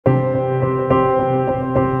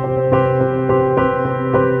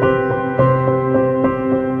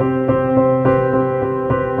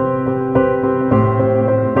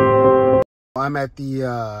at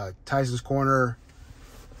the Tysons Corner,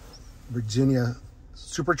 Virginia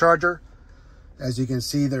Supercharger. As you can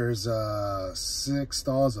see, there's 6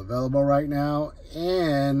 stalls available right now,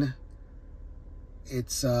 and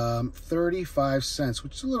it's 35 cents,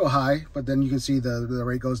 which is a little high, but then you can see the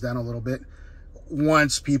rate goes down a little bit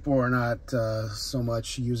once people are not so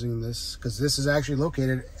much using this, because this is actually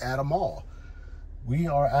located at a mall. We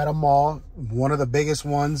are at a mall, one of the biggest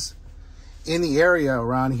ones in the area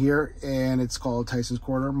around here, and it's called Tysons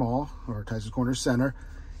Corner Mall, or Tysons Corner Center.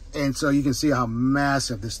 And so you can see how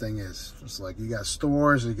massive this thing is. It's like you got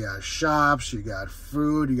stores, you got shops, you got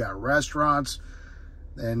food, you got restaurants,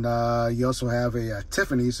 and you also have a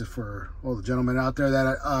Tiffany's for all the gentlemen out there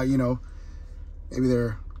that you know, maybe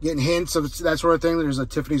they're getting hints of that sort of thing. There's a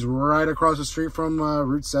Tiffany's right across the street from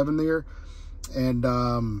Route 7 there, and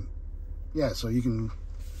yeah, so you can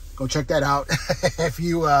go check that out if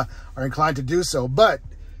you are inclined to do so. But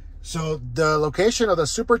so the location of the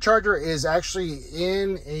Supercharger is actually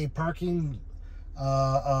in a parking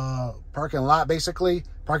lot, basically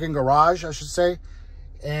parking garage, I should say,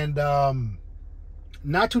 and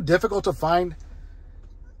not too difficult to find.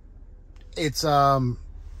 It's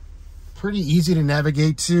pretty easy to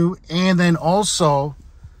navigate to, and then also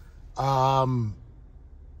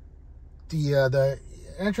the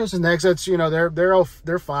entrance and exits, you know,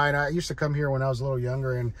 they're fine. I used to come here when I was a little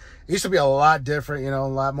younger, and it used to be a lot different, you know, a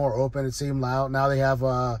lot more open. It seemed loud. Now they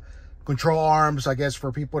have control arms, I guess,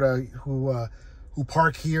 for people to who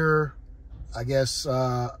park here, I guess,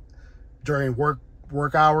 during work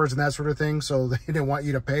hours and that sort of thing. So they didn't want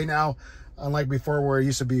you to pay now, unlike before where it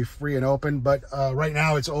used to be free and open. But right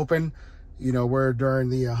now it's open, you know, we're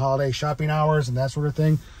during the holiday shopping hours and that sort of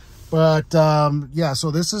thing. But yeah,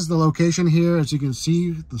 so this is the location here. As you can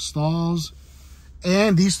see, the stalls,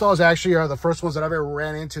 and these stalls actually are the first ones that I've ever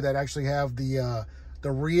ran into that actually have the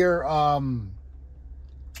rear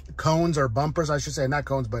cones, or bumpers, I should say, not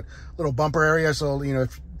cones, but little bumper area. So, you know,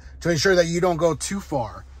 to ensure that you don't go too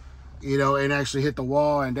far, you know, and actually hit the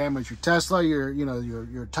wall and damage your Tesla.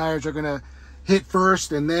 Your tires are gonna hit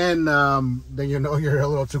first, and then you know you're a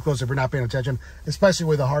little too close if you're not paying attention, especially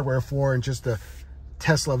with the hardware 4 and just the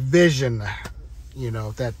Tesla Vision, you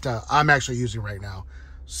know, that I'm actually using right now.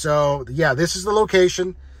 So yeah, this is the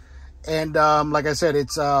location, and like I said,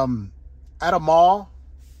 it's at a mall.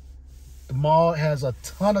 The mall has a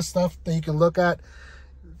ton of stuff that you can look at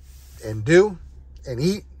and do and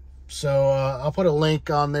eat. So I'll put a link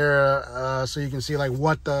on there so you can see like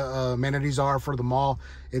what the amenities are for the mall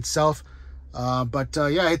itself. But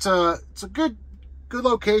yeah, it's a good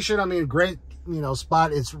location. I mean, great, you know,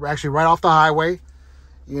 spot. It's actually right off the highway,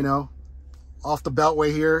 you know, off the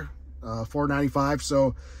beltway here, 495.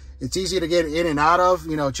 So it's easy to get in and out of,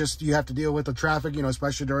 you know, just you have to deal with the traffic, you know,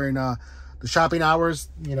 especially during the shopping hours,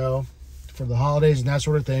 you know, for the holidays and that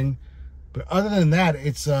sort of thing. But other than that,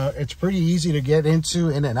 it's pretty easy to get into,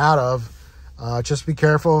 in and out of. Just be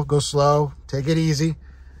careful, go slow, take it easy,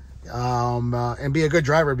 and be a good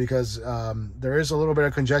driver, because there is a little bit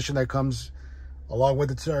of congestion that comes along with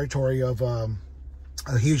the territory of a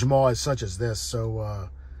huge mall as such as this. So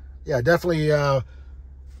yeah, definitely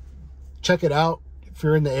check it out if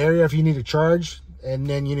you're in the area. If you need to charge and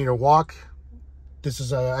then you need to walk, this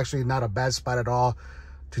is actually not a bad spot at all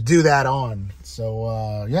to do that on.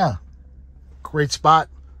 So yeah, great spot,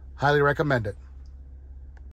 highly recommend it.